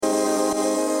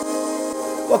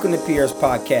Welcome to Pierre's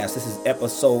Podcast. This is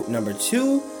episode number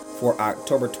 2 for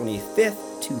October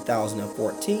 25th,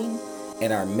 2014.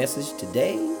 And our message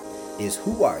today is,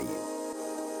 who are you?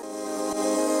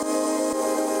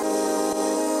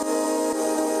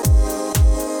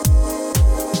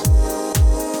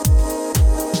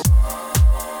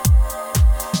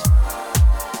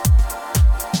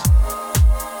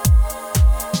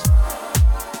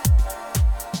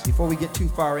 Before we get too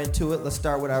far into it, let's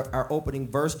start with our opening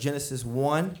verse, Genesis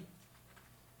 1,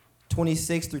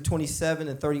 26 through 27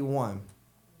 and 31.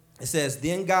 It says,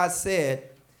 "Then God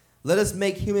said, let us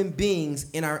make human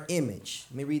beings in our image."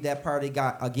 Let me read that part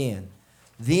again.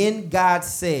 Then God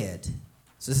said,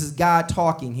 so this is God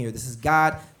talking here. This is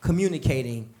God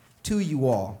communicating to you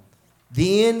all.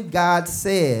 Then God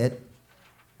said,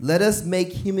 let us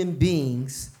make human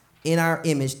beings in our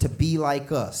image to be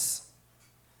like us.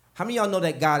 How many of y'all know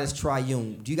that God is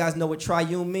triune? Do you guys know what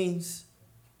triune means?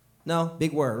 No?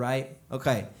 Big word, right?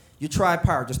 Okay. You're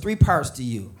tripart. There's 3 parts to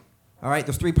you. All right?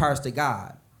 There's 3 parts to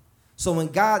God. So when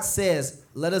God says,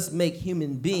 let us make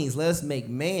human beings, let us make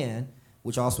man,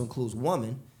 which also includes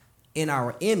woman, in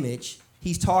our image,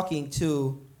 he's talking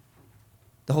to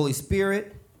the Holy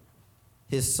Spirit,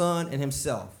 his Son, and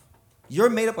himself.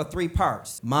 You're made up of 3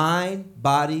 parts: mind,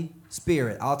 body,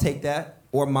 spirit. I'll take that.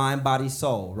 Or mind, body,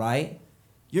 soul, right?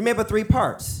 You're made up of 3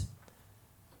 parts.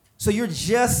 So you're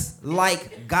just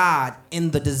like God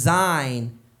in the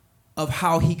design of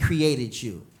how he created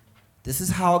you. This is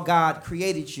how God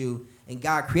created you, and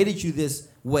God created you this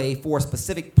way for a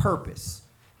specific purpose.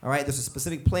 All right? There's a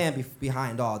specific plan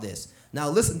behind all this. Now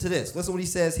listen to this. Listen to what he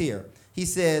says here. He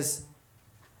says,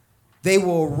 they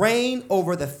will reign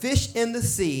over the fish in the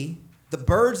sea, the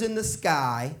birds in the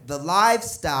sky, the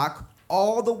livestock,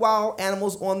 all the wild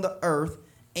animals on the earth,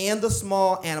 and the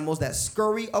small animals that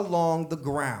scurry along the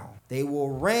ground. They will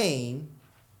reign,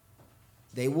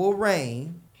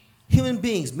 human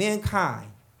beings,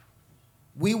 mankind,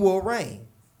 we will reign,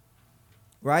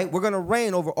 right? We're going to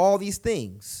reign over all these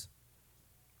things,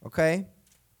 okay?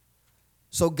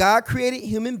 So God created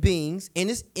human beings in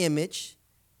his image.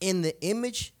 In the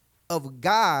image of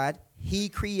God, he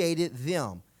created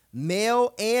them.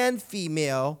 Male and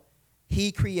female,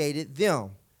 he created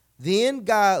them. Then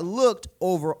God looked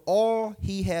over all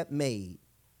he had made,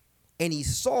 and he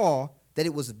saw that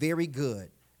it was very good.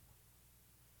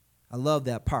 I love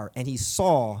that part. And he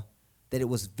saw that it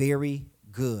was very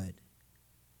good.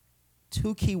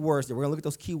 2 key words. We're going to look at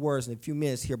those key words in a few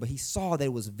minutes here, but he saw that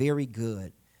it was very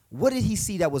good. What did he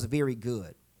see that was very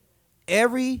good?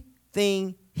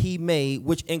 Everything he made,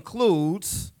 which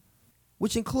includes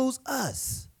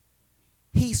us.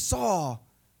 He saw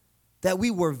that we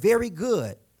were very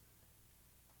good.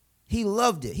 He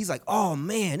loved it. He's like, oh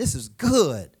man, this is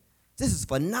good. This is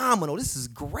phenomenal. This is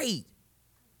great.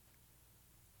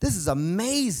 This is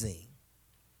amazing.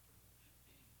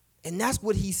 And that's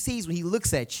what he sees when he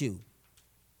looks at you.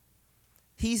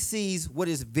 He sees what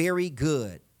is very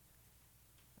good.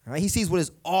 All right? He sees what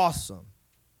is awesome.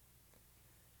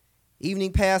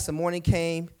 Evening passed, the morning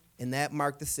came, and that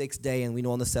marked the 6th day, and we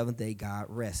know on the 7th day God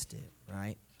rested,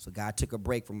 right? So God took a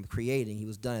break from creating. He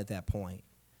was done at that point.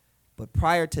 But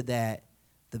prior to that,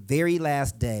 the very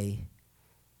last day,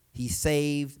 he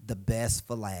saved the best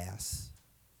for last,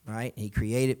 right? And he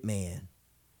created man.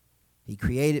 He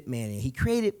created man. And he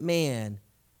created man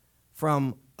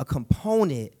from a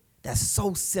component that's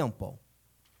so simple.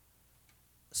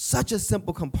 Such a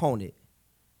simple component.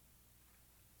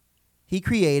 He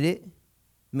created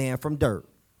man from dirt.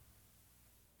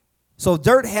 So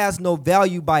dirt has no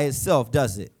value by itself,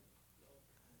 does it?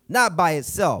 Not by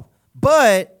itself.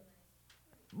 But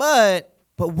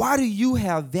why do you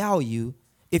have value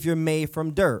if you're made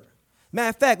from dirt? Matter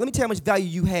of fact, let me tell you how much value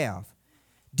you have.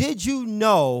 Did you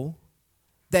know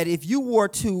that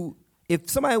if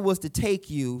somebody was to take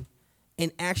you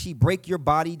and actually break your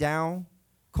body down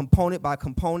component by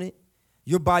component,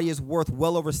 your body is worth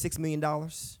well over $6 million?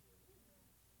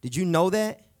 Did you know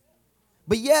that?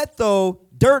 But yet, though,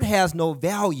 dirt has no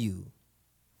value.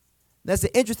 That's an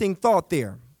interesting thought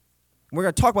there. We're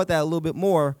going to talk about that a little bit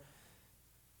more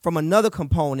from another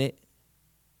component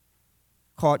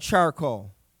called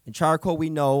charcoal. And charcoal,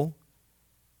 we know,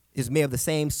 is made of the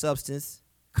same substance,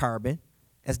 carbon,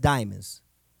 as diamonds.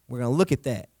 We're going to look at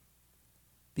that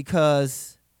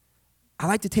because I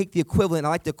like to take the equivalent. I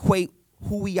like to equate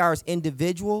who we are as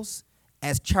individuals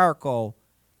as charcoal.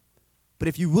 But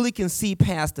if you really can see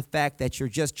past the fact that you're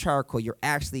just charcoal, you're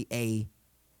actually a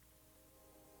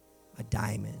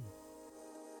diamond.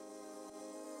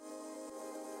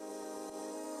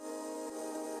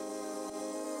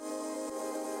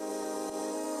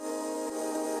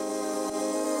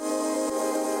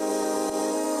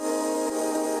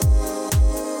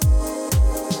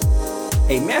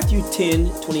 Matthew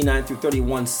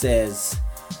 10:29-31 says,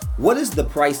 "What is the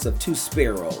price of 2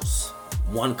 sparrows?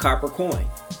 1 copper coin.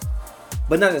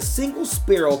 But not a single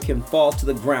sparrow can fall to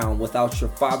the ground without your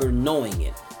Father knowing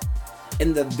it.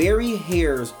 And the very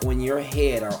hairs on your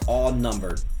head are all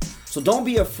numbered. So don't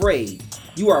be afraid.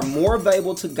 You are more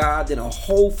valuable to God than a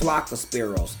whole flock of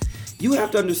sparrows." You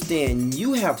have to understand,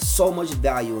 you have so much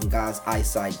value in God's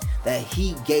eyesight that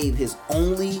He gave His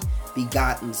only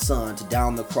begotten Son to die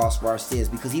on the cross for our sins,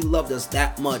 because He loved us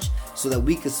that much so that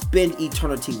we could spend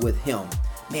eternity with Him.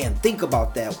 Man, think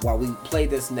about that while we play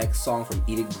this next song from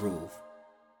Edict Groove.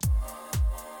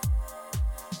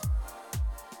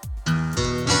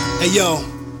 Hey yo,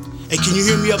 hey, can you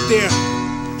hear me up there?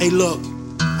 Hey look,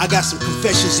 I got some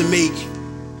confessions to make.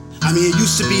 I mean, it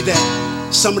used to be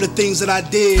that some of the things that I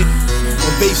did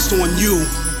were based on you,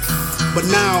 but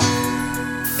now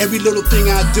every little thing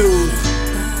I do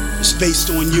is based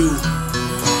on you.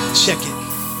 Check it.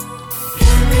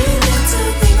 Every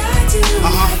little thing I do,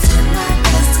 I do my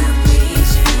best to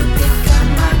please you. Pick up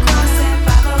my cross and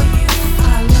follow you.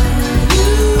 I love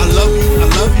you. I love you. I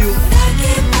love you. But I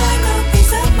can't find no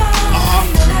peace of mind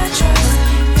when I trust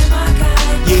in my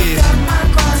God. Pick up my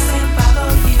cross and follow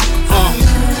you. I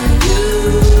love you.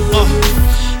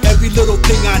 Every little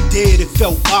thing I did, it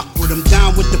felt awkward. I'm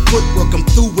down with the footwork, I'm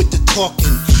through with the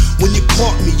talking. When you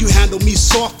caught me, you handled me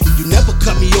softly. You never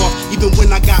cut me off, even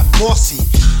when I got bossy.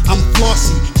 I'm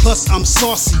flossy, plus I'm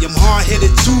saucy. I'm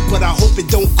hard-headed too, but I hope it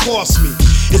don't cost me.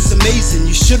 It's amazing,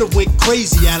 you should've went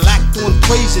crazy. I lacked on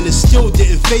praising, it still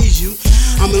didn't faze you.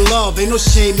 I'm in love, ain't no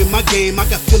shame in my game. I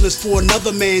got feelings for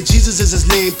another man, Jesus is his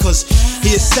name. Cause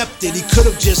he accepted, he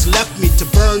could've just left me to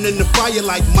burn in the fire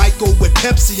like Michael with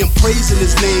Pepsi. I'm praising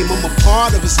his name, I'm a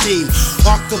part of his team.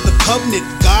 Ark of the covenant,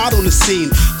 God on the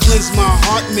scene. Cleanse my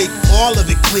heart, make all of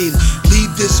it clean. Lead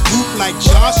this group like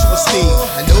Joshua's theme.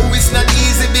 I know it's not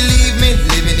easy, believe me,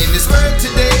 living in this world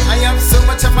today. I have so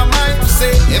much on my mind to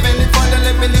say. Heavenly Father,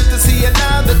 let me live to see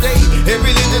another day. Every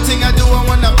little thing I do, I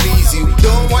wanna please you,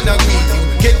 don't wanna grieve you.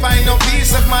 Can't find no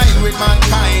peace of mind with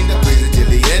mankind. I praise it till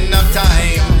the end of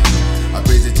time. I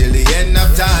praise it till the end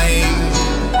of time.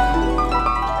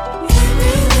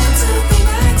 Every little thing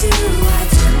I do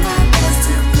my best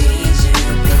to please you.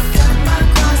 Pick up my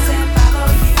cross and follow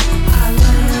you. I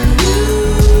love you.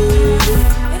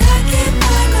 And I can't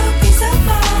find no peace of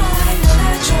mind when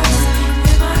I trust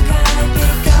in my God.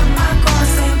 Pick up my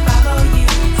cross and follow you.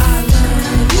 I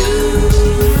love you.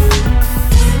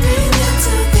 Every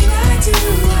little thing I do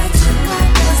my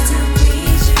best to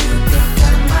please you. Pick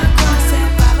up my cross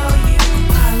and follow you.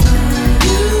 I love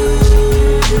you.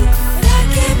 And I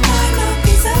can't find no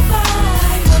peace of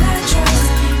mind when I trust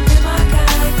in my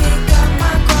God. Pick up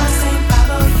my cross and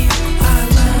follow you. I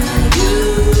love you.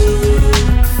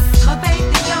 My faith,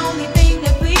 the only thing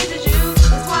that pleases you.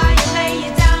 That's why I lay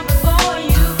it down before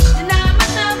you. Deny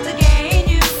myself to gain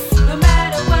you. No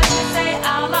matter what you say,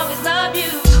 I'll always love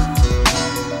you.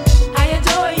 I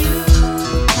adore you.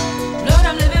 Lord,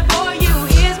 I'm living for you.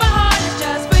 Here's my heart, it's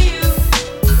just for you.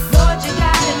 Lord, you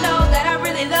gotta know that I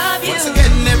really love you. Once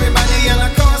again, everybody all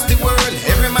across the world,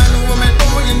 every man, woman,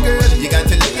 boy and girl, you got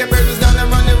to lay your burdens down and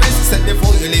run the race. Set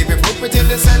before you leave your foot in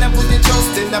the sand and put your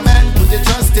trust in the man, put your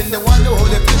trust in the one who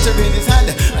hold the future in his hand.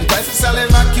 And Christ is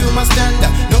solid rock, you must stand.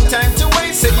 No time to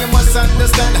waste, say you must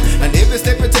understand. And every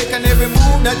step you take and every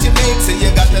move that you make, say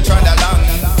you got to trot along.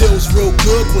 Feels real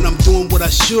good when I'm doing what I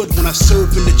should. When I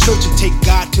serve in the church and take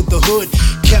God to the hood.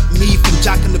 Kept me from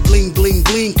jocking the bling, bling,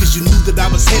 bling. Cause you knew that I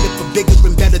was headed for bigger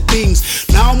and better things.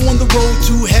 Now I'm on the road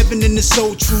to heaven and it's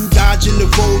so true. Dodging the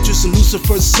vultures and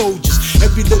Lucifer's soldiers.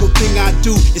 Every little thing I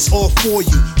do is all for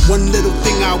you. One little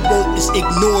thing I won't is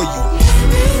ignore you.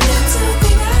 Every little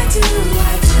thing I do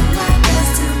my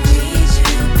best to please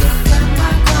you. Pick up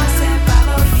my cross and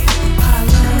follow you. I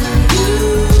love you.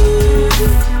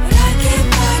 And I can't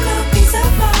find no peace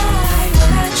of mind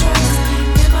when I trust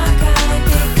in my God.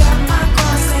 Pick up my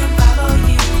cross and follow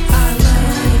you. I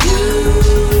love you.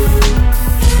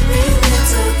 Every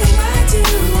little thing I do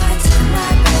my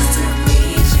best to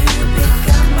please you. Pick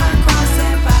up my cross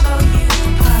and follow you.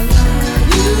 I love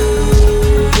you.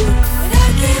 And I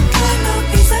can't find no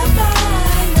peace of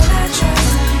mind when I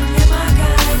trust in my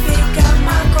God. Pick up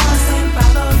my cross and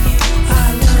follow you. I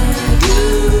love you.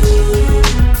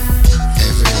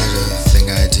 Every little thing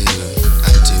I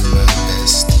do my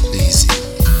best to please you.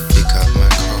 Pick up my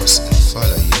cross and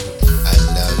follow you. I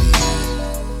love you.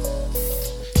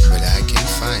 But I can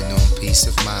find no peace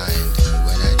of mind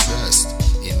when I trust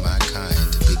in my kind.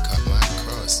 Pick up my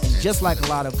cross and Just like a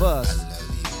lot of I us, love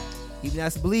you. even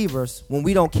as believers, when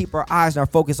we don't keep our eyes and our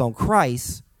focus on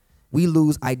Christ, we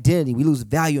lose identity. We lose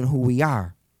value in who we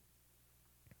are.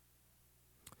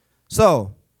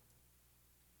 So,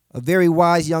 a very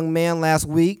wise young man last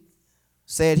week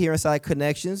said here inside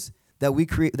Connections that we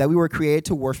were created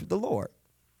to worship the Lord.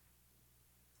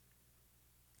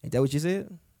 Ain't that what you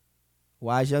said?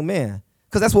 Wise young man.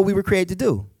 Because that's what we were created to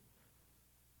do.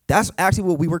 That's actually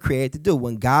what we were created to do.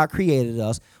 When God created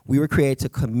us, we were created to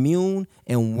commune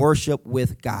and worship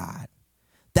with God.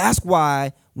 That's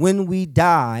why when we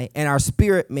die and our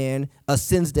spirit man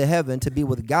ascends to heaven to be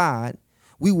with God,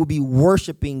 we will be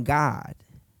worshiping God.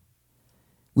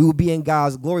 We will be in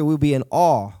God's glory. We will be in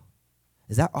awe.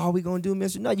 Is that all we're going to do,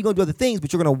 mister? No, you're going to do other things,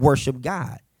 but you're going to worship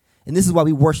God. And this is why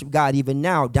we worship God even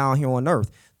now down here on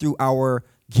earth, through our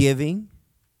giving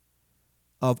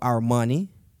of our money,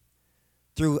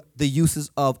 through the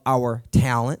uses of our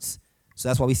talents. So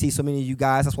that's why we see so many of you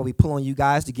guys. That's why we pull on you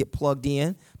guys to get plugged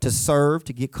in, to serve,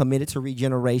 to get committed to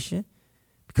regeneration,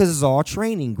 because it's all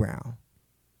training ground,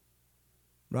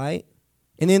 right?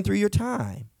 And then through your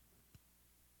time,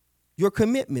 your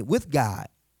commitment with God,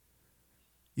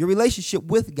 your relationship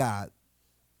with God,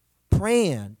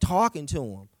 praying, talking to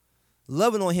him,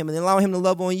 loving on him, and then allowing him to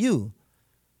love on you.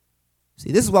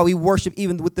 See, this is why we worship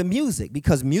even with the music,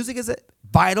 because music is a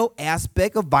vital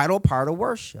aspect, a vital part of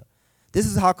worship. This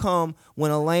is how come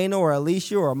when Elena or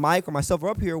Alicia or Mike or myself are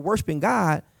up here worshiping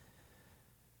God,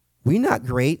 we're not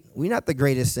great. We're not the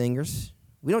greatest singers.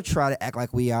 We don't try to act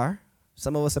like we are.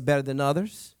 Some of us are better than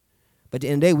others. But at the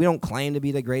end of the day, we don't claim to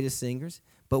be the greatest singers,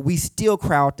 but we still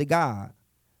cry out to God.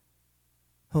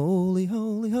 Holy,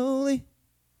 holy, holy,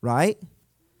 right?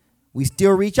 We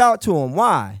still reach out to him.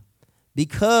 Why?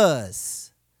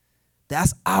 Because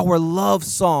that's our love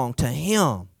song to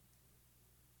him.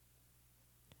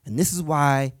 And this is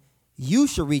why you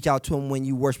should reach out to him when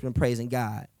you worship and praising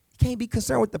God. You can't be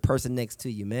concerned with the person next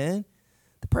to you, man.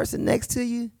 The person next to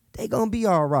you, they going to be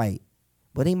all right.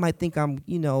 But they might think I'm,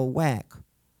 whack.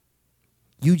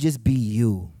 You just be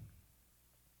you.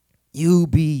 You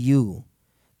be you.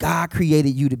 God created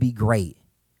you to be great.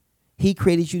 He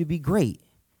created you to be great.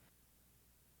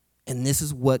 And this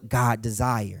is what God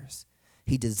desires.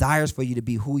 He desires for you to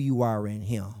be who you are in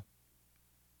him.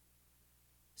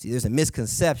 See, there's a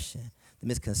misconception. The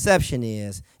misconception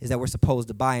is that we're supposed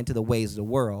to buy into the ways of the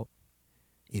world.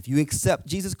 If you accept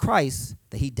Jesus Christ,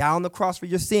 that he died on the cross for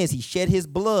your sins, he shed his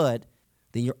blood,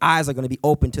 then your eyes are going to be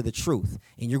open to the truth.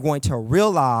 And you're going to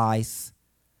realize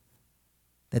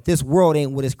that this world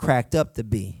ain't what it's cracked up to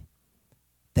be.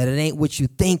 That it ain't what you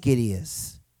think it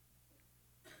is.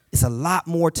 It's a lot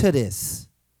more to this.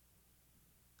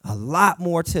 A lot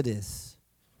more to this.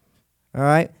 All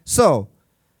right? So,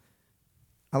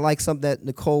 I like something that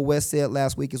Nicole West said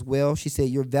last week as well. She said,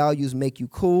 your values make you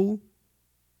cool.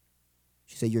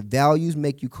 She said, your values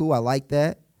make you cool. I like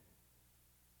that.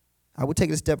 I would take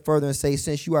it a step further and say,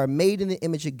 since you are made in the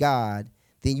image of God,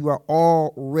 then you are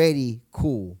already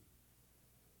cool.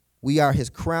 We are his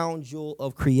crown jewel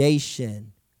of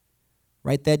creation.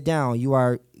 Write that down. You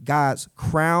are God's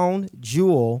crown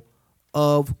jewel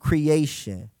of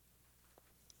creation.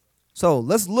 So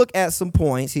let's look at some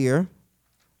points here.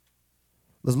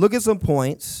 Let's look at some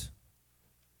points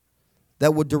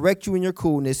that will direct you in your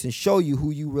coolness and show you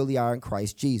who you really are in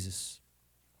Christ Jesus.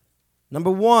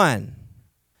 Number one,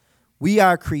 we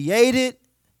are created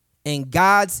in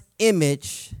God's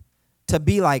image to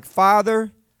be like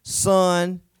Father,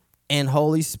 Son, and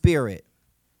Holy Spirit.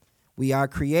 We are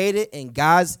created in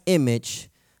God's image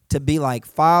to be like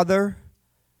Father,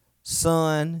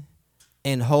 Son,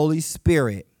 and Holy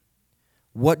Spirit.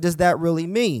 What does that really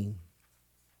mean?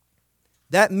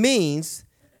 That means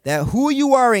that who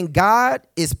you are in God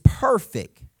is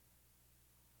perfect.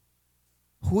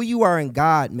 Who you are in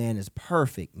God, man, is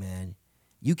perfect, man.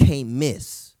 You can't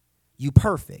miss. You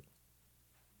perfect.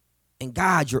 In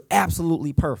God, you're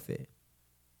absolutely perfect.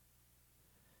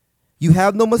 You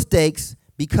have no mistakes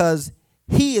because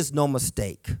he is no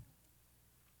mistake.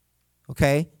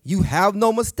 Okay? You have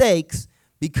no mistakes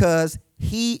because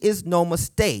he is no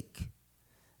mistake.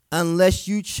 Unless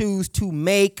you choose to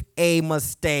make a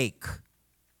mistake.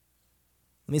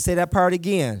 Let me say that part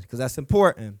again, because that's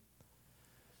important.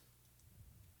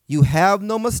 You have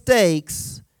no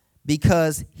mistakes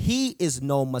because he is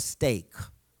no mistake.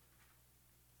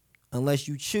 Unless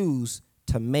you choose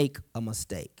to make a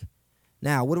mistake.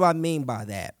 Now, what do I mean by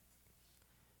that?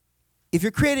 If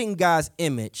you're creating God's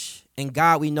image, and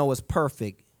God we know is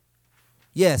perfect,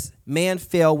 yes, man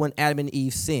fell when Adam and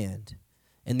Eve sinned.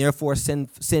 And therefore, sin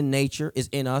nature is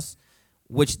in us,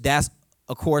 which that's,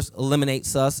 of course,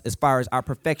 eliminates us as far as our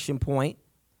perfection point,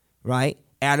 right?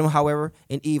 Adam, however,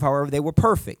 and Eve, however, they were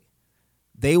perfect.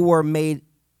 They were made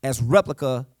as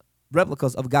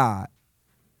replicas of God,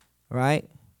 right?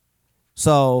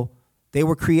 So They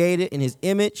were created in his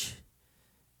image.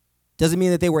 Doesn't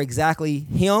mean that they were exactly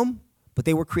him, but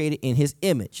they were created in his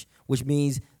image, which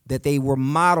means that they were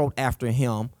modeled after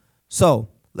him. So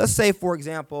let's say, for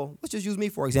example, let's just use me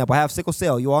for example. I have sickle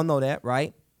cell. You all know that,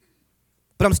 right?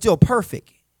 But I'm still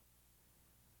perfect.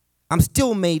 I'm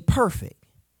still made perfect.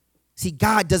 See,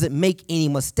 God doesn't make any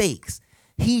mistakes.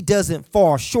 He doesn't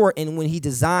fall short in when he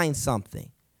designs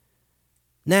something.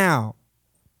 Now,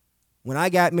 when I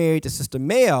got married to Sister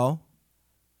Mel,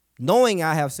 knowing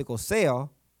I have sickle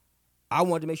cell, I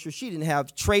wanted to make sure she didn't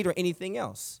have trait or anything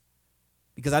else,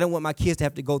 because I didn't want my kids to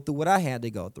have to go through what I had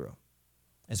to go through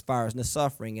as far as the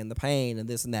suffering and the pain and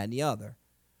this and that and the other.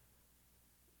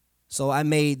 So I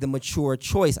made the mature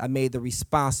choice. I made the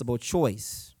responsible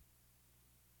choice.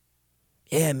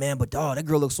 Yeah, man, but dog, that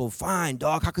girl looks so fine,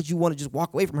 dog. How could you want to just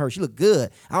walk away from her? She looked good.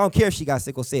 I don't care if she got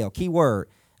sickle cell. Key word,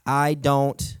 I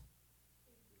don't.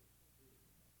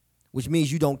 Which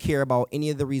means you don't care about any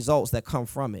of the results that come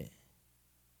from it.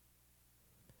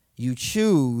 You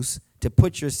choose to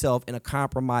put yourself in a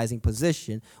compromising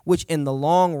position, which in the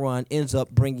long run ends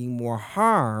up bringing more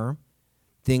harm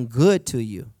than good to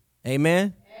you.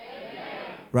 Amen?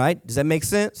 Amen. Right? Does that make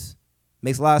sense?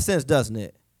 Makes a lot of sense, doesn't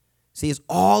it? See, it's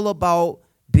all about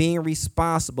being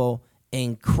responsible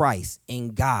in Christ, in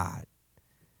God.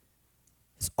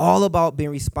 It's all about being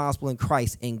responsible in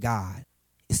Christ, in God.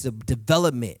 It's a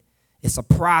development. It's a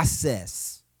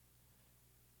process.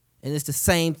 And it's the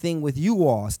same thing with you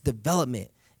all. It's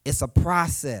development. It's a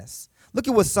process. Look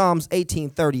at what Psalms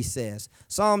 18:30 says.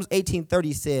 Psalms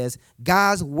 18:30 says,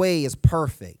 God's way is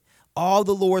perfect. All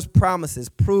the Lord's promises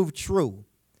prove true.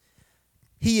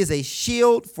 He is a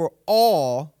shield for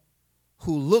all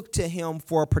who look to him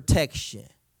for protection.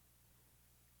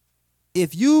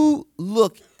 If you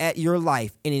look at your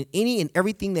life and in any and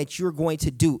everything that you're going to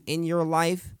do in your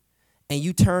life, and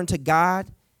you turn to God,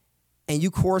 and you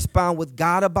correspond with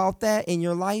God about that in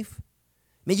your life,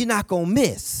 man, you're not going to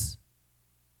miss.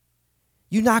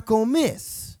 You're not going to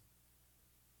miss.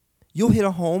 You'll hit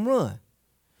a home run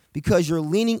because you're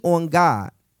leaning on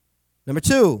God. Number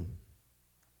two,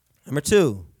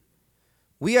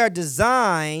 we are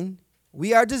designed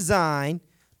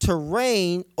to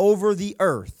reign over the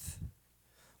earth.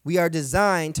 We are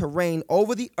designed to reign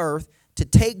over the earth, to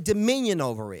take dominion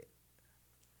over it,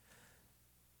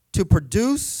 to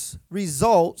produce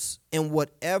results in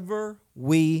whatever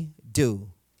we do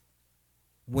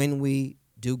when we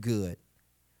do good.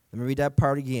 Let me read that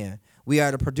part again. We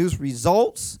are to produce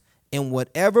results in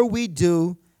whatever we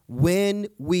do when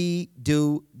we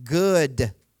do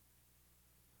good.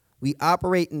 We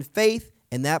operate in faith,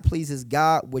 and that pleases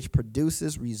God, which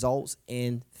produces results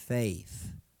in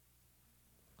faith.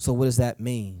 So what does that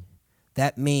mean?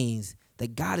 That means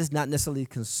that God is not necessarily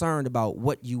concerned about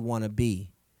what you want to be.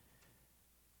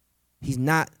 He's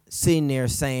not sitting there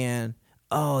saying,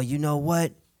 oh, you know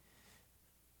what?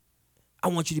 I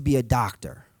want you to be a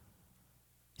doctor.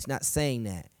 He's not saying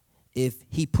that. If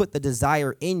he put the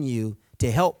desire in you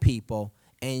to help people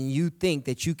and you think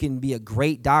that you can be a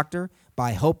great doctor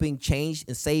by helping change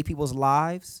and save people's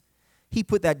lives, he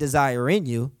put that desire in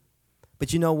you.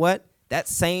 But you know what? That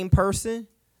same person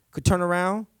could turn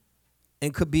around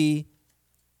and could be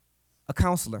a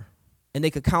counselor, and they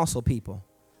could counsel people.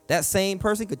 That same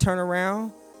person could turn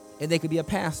around and they could be a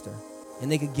pastor,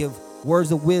 and they could give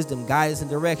words of wisdom, guidance, and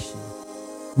direction.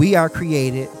 We are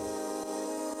created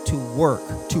to work,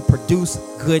 to produce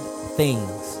good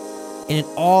things. And in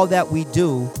all that we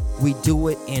do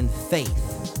it in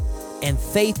faith. And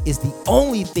faith is the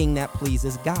only thing that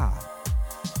pleases God.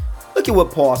 Look at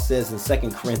what Paul says in 2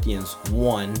 Corinthians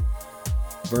 1,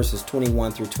 verses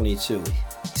 21 through 22.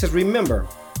 He says, remember,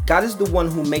 God is the one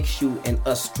who makes you and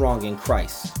us strong in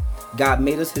Christ. God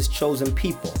made us his chosen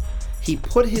people. He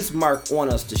put his mark on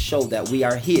us to show that we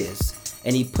are his,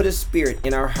 and he put his spirit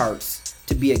in our hearts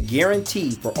to be a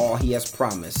guarantee for all he has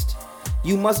promised.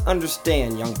 You must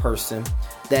understand, young person,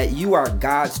 that you are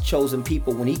God's chosen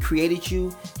people. When he created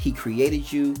you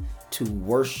to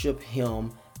worship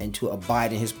him and to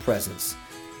abide in his presence.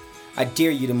 I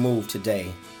dare you to move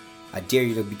today. I dare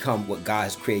you to become what God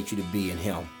has created you to be in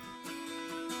him.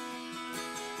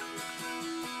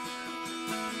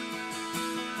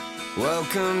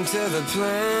 Welcome to the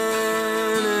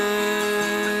planet.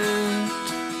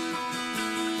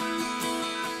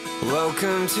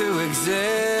 Welcome to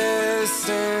existence.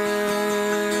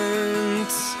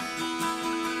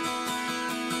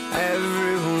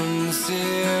 Everyone's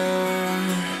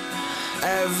here.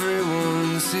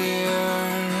 Everyone's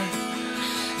here.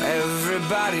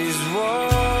 Everybody's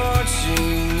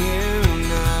watching you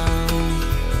now.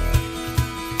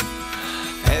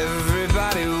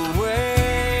 Everybody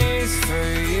waits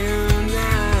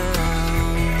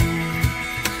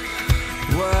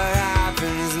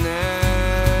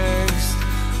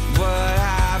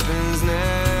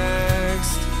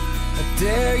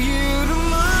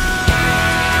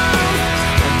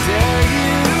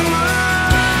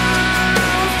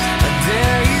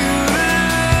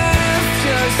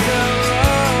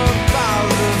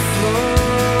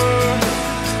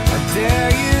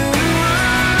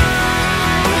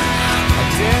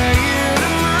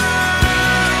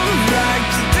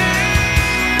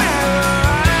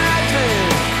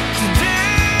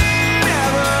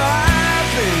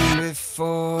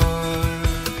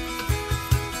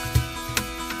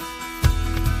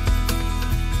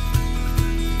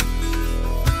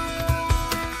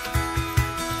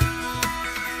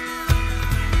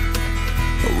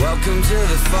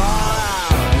fall out.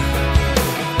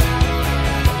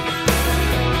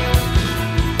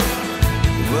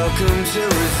 Welcome to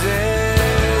resistance.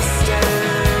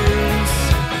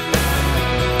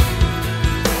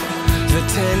 The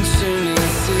tension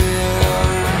is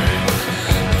here.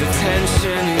 The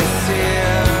tension is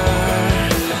here.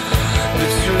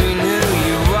 Between who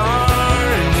you are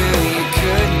and who you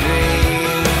could be.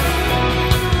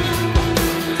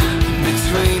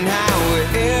 Between how it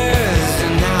is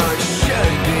and how it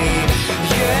should be.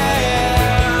 Yeah,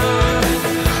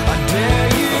 I dare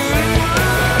you to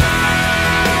move.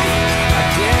 I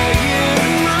dare you to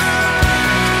move.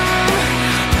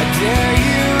 I dare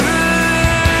you to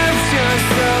lift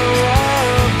yourself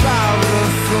up out of the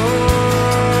floor.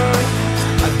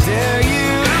 I dare you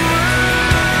to move.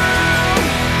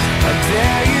 I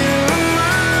dare you to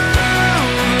move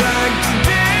like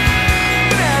today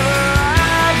never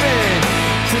happened.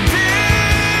 Today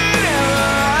never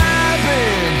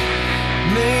happened.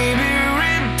 Maybe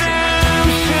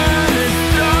redemption is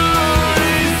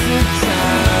starting to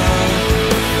time.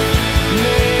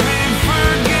 Maybe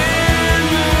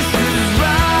forgiveness is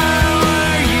right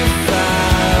where you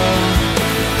found.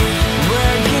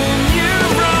 Where can you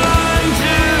run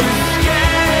to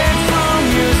escape from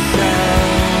yourself?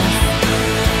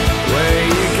 Where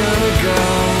you gonna go?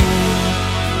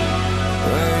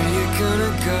 Where you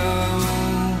gonna go?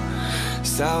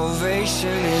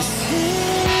 Salvation is here.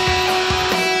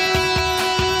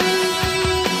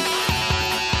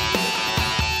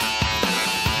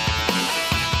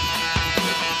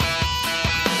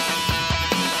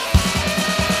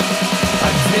 I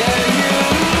dare you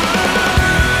to move.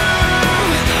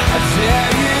 I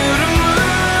dare you to move.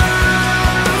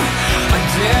 I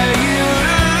dare you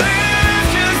to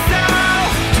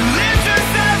lift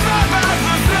yourself up off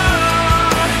the floor.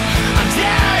 I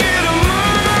dare you to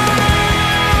move.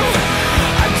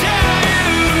 I dare you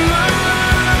to move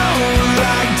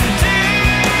like today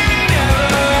never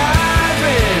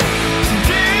happened.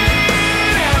 Today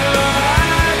never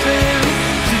happened.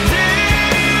 Today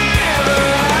never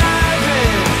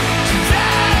happened.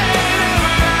 Today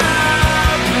never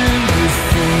happened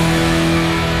before.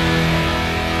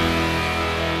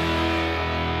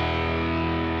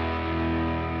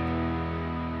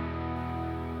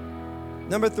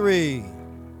 Number 3.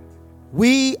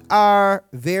 We are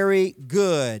very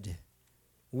good.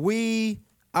 We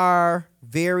are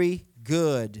very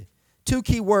good. 2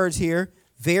 key words here,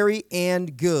 very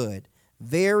and good.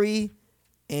 Very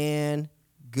and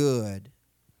good.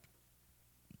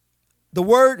 The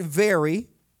word very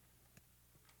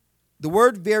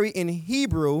in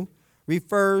Hebrew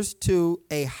refers to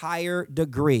a higher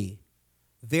degree.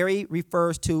 Very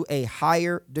refers to a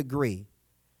higher degree.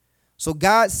 So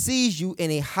God sees you in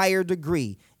a higher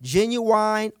degree,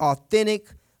 genuine,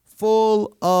 authentic,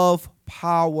 full of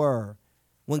power.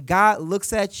 When God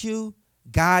looks at you,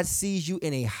 God sees you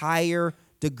in a higher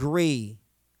degree.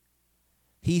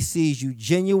 He sees you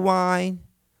genuine,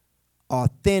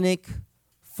 authentic,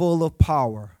 full of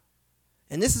power.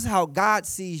 And this is how God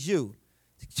sees you.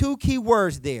 2 key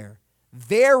words there.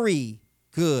 Very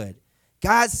good.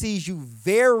 God sees you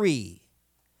very.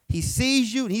 He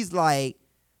sees you and he's like,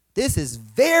 this is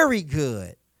very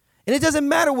good. And it doesn't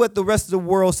matter what the rest of the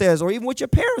world says or even what your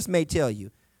parents may tell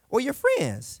you or your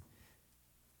friends.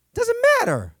 It doesn't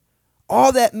matter.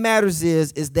 All that matters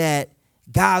is that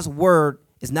God's word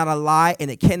is not a lie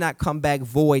and it cannot come back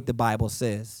void, the Bible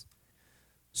says.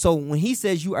 So when he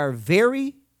says you are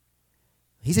very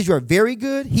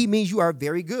good, he means you are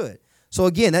very good. So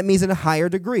again, that means in a higher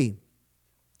degree.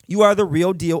 You are the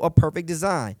real deal of perfect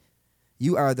design.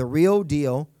 You are the real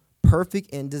deal, perfect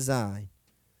in design.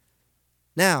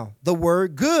 Now, the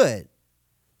word good.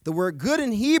 The word good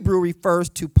in Hebrew refers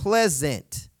to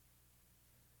pleasant.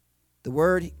 The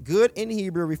word good in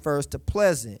Hebrew refers to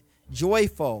pleasant,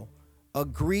 joyful,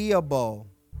 agreeable.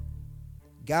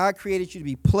 God created you to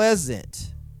be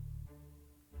pleasant.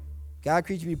 God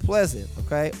created you to be pleasant,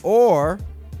 okay? Or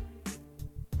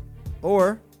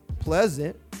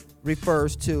pleasant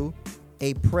refers to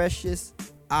a precious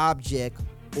object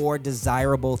or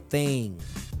desirable thing.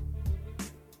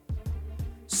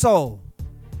 So,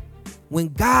 when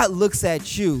God looks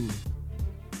at you,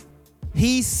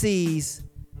 he sees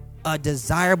a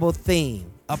desirable thing,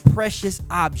 a precious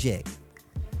object.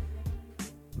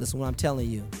 Listen to what I'm telling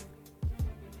you.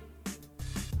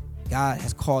 God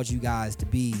has called you guys to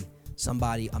be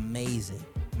somebody amazing,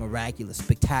 miraculous,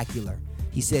 spectacular.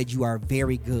 He said you are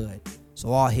very good. So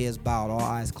all heads bowed, all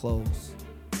eyes closed.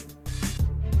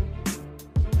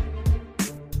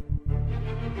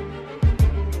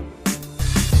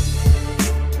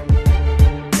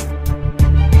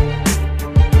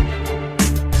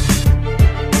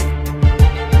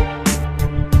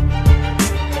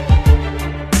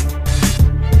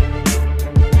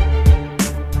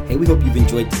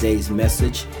 enjoyed today's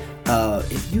message.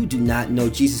 If you do not know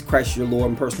Jesus Christ, your Lord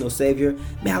and personal Savior,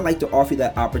 man, I'd like to offer you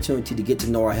that opportunity to get to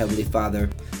know our Heavenly Father.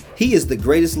 He is the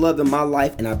greatest love in my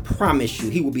life, and I promise you,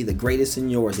 He will be the greatest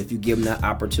in yours if you give Him that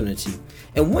opportunity.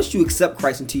 And once you accept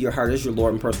Christ into your heart as your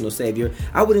Lord and personal Savior,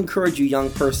 I would encourage you,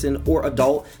 young person or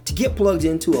adult, to get plugged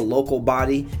into a local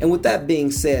body. And with that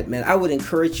being said, man, I would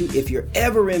encourage you, if you're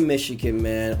ever in Michigan,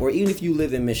 man, or even if you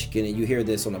live in Michigan and you hear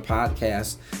this on a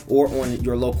podcast or on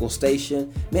your local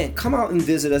station, man, come out and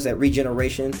visit us at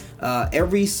Regeneration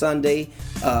every Sunday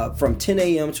from 10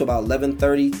 a.m. to about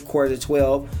 11:30, quarter to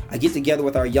 12. I get together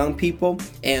with our young people,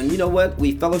 and you know what?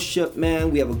 We fellowship, man.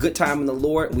 We have a good time in the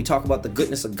Lord, and we talk about the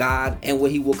goodness of God and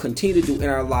what He will continue to do in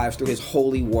our lives through His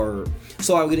holy word.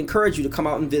 So I would encourage you to come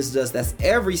out and visit us. That's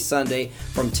every Sunday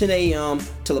from 10 a.m.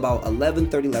 till about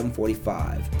 11:30,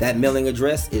 11:45. That mailing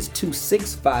address is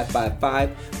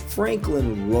 26555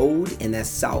 Franklin Road, and that's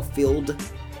Southfield,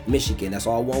 Michigan. That's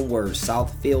all one word,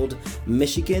 Southfield,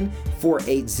 Michigan,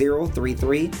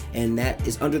 48033, and that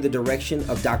is under the direction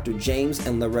of Dr. James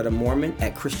and Loretta Mormon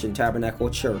at Christian Tabernacle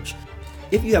Church.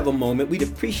 If you have a moment, we'd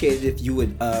appreciate it if you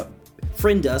would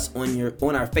friend us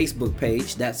on our Facebook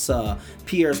page. That's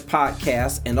Pierre's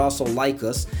Podcast, and also like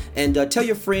us and tell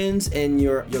your friends and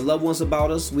your loved ones about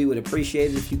us. We would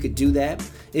appreciate it if you could do that.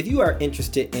 If you are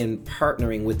interested in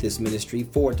partnering with this ministry,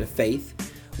 Forward to Faith,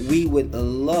 we would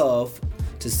love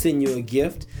to send you a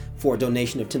gift for a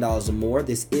donation of $10 or more.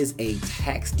 This is a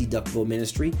tax-deductible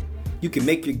ministry. You can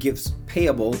make your gifts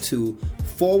payable to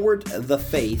Forward the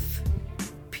Faith,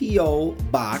 P.O.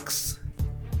 Box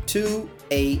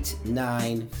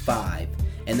 2895,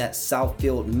 and that's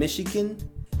Southfield, Michigan,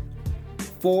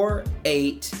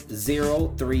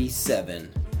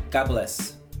 48037. God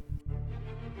bless.